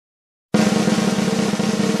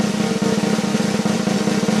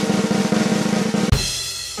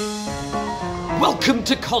Welcome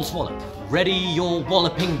to Codswallop. Ready your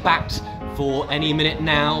walloping bat for any minute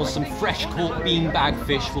now. Some fresh caught beanbag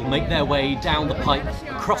fish will make their way down the pipe,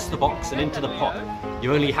 across the box and into the pot.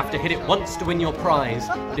 You only have to hit it once to win your prize,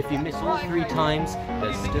 but if you miss all 3 times,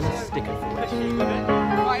 there's still a sticker for it.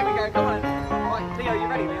 Right, here we go, come on. Right, Leo, you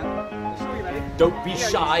ready, Leo? Sure you ready? Don't be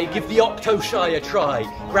shy, give the Octo-Shy a try.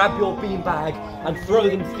 Grab your beanbag and throw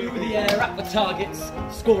them through the air at the targets,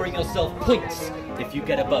 scoring yourself points. If you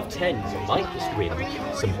get above 10, you might just win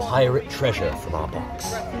some pirate treasure from our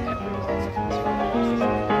box.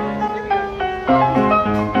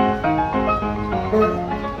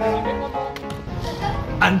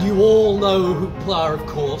 And you all know Hoopla, of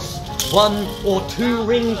course. 1 or 2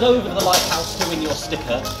 rings over the lighthouse to win your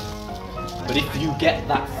sticker. But if you get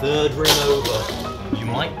that 3rd ring over, you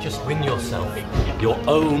might just win yourself your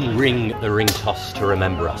own ring at the ring toss to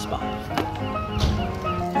remember us by.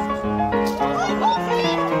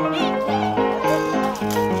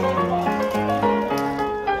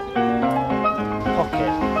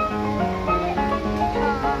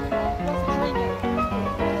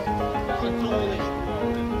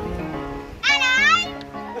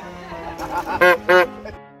 Hello!